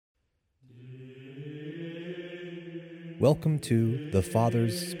Welcome to The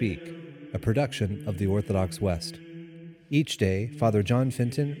Fathers Speak, a production of the Orthodox West. Each day, Father John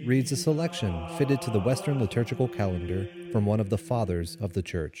Fenton reads a selection fitted to the Western liturgical calendar from one of the Fathers of the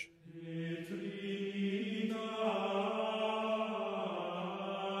Church.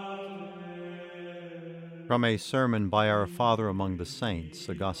 From a sermon by our Father among the Saints,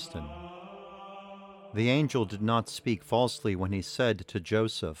 Augustine. The angel did not speak falsely when he said to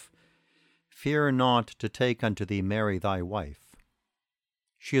Joseph, "Fear not to take unto thee Mary thy wife."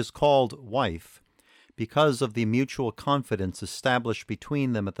 She is called wife because of the mutual confidence established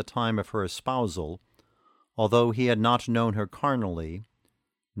between them at the time of her espousal, although he had not known her carnally,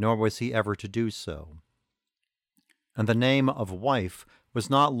 nor was he ever to do so. And the name of wife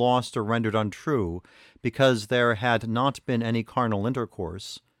was not lost or rendered untrue because there had not been any carnal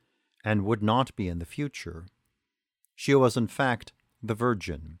intercourse, and would not be in the future. She was in fact the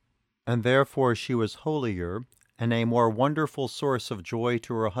Virgin, and therefore she was holier and a more wonderful source of joy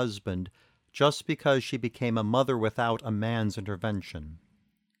to her husband just because she became a mother without a man's intervention.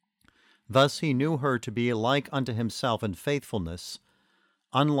 Thus he knew her to be like unto himself in faithfulness,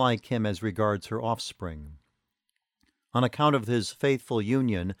 unlike him as regards her offspring. On account of his faithful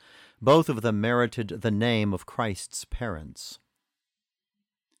union, both of them merited the name of Christ's parents.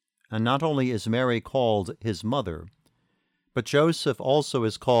 And not only is Mary called his mother, but Joseph also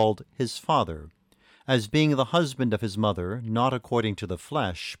is called his father, as being the husband of his mother, not according to the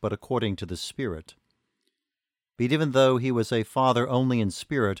flesh, but according to the Spirit. But even though he was a father only in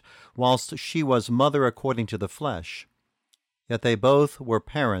spirit, whilst she was mother according to the flesh, yet they both were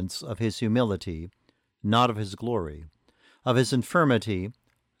parents of his humility, not of his glory, of his infirmity,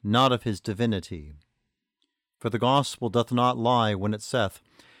 not of his divinity. For the gospel doth not lie when it saith,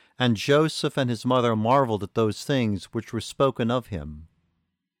 "And Joseph and his mother marveled at those things which were spoken of him."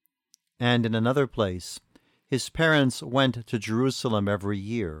 And in another place, his parents went to Jerusalem every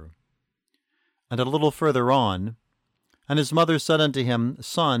year. And a little further on, "And his mother said unto him,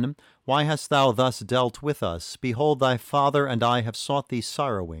 Son, why hast thou thus dealt with us? Behold, thy father and I have sought thee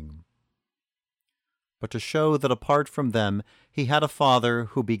sorrowing." But to show that apart from them he had a father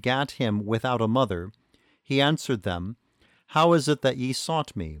who begat him without a mother, he answered them, "How is it that ye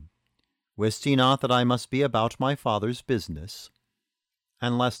sought me? Wist ye not that I must be about my father's business?"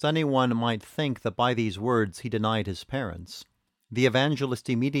 And lest any one might think that by these words he denied his parents, the evangelist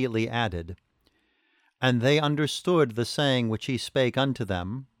immediately added, "And they understood the saying which he spake unto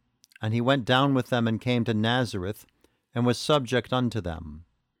them, and he went down with them and came to Nazareth, and was subject unto them."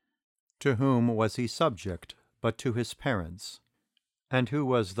 To whom was he subject but to his parents? And who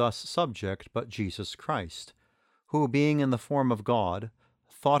was thus subject but Jesus Christ, who, being in the form of God,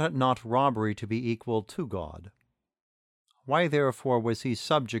 thought it not robbery to be equal to God? Why therefore was he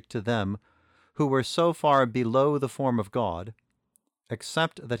subject to them who were so far below the form of God,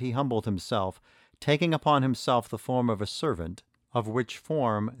 except that he humbled himself, taking upon himself the form of a servant, of which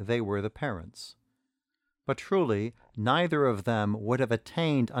form they were the parents? But truly neither of them would have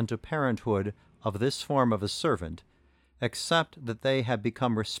attained unto parenthood of this form of a servant, except that they had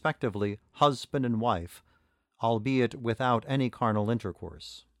become respectively husband and wife, albeit without any carnal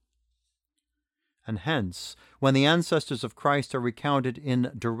intercourse. And hence, when the ancestors of Christ are recounted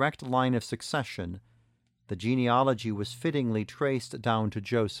in direct line of succession, the genealogy was fittingly traced down to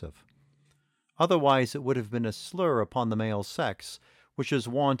Joseph. Otherwise it would have been a slur upon the male sex, which is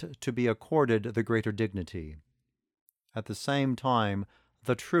wont to be accorded the greater dignity. At the same time,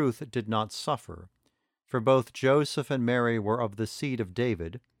 the truth did not suffer, for both Joseph and Mary were of the seed of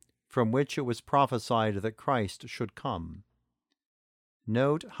David, from which it was prophesied that Christ should come.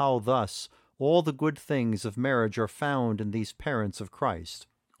 Note how thus all the good things of marriage are found in these parents of Christ: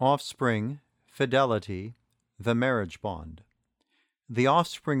 offspring, fidelity, the marriage bond. The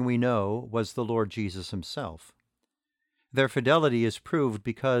offspring, we know, was the Lord Jesus himself. Their fidelity is proved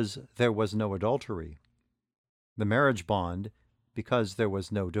because there was no adultery. The marriage bond, because there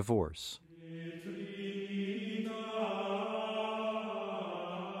was no divorce.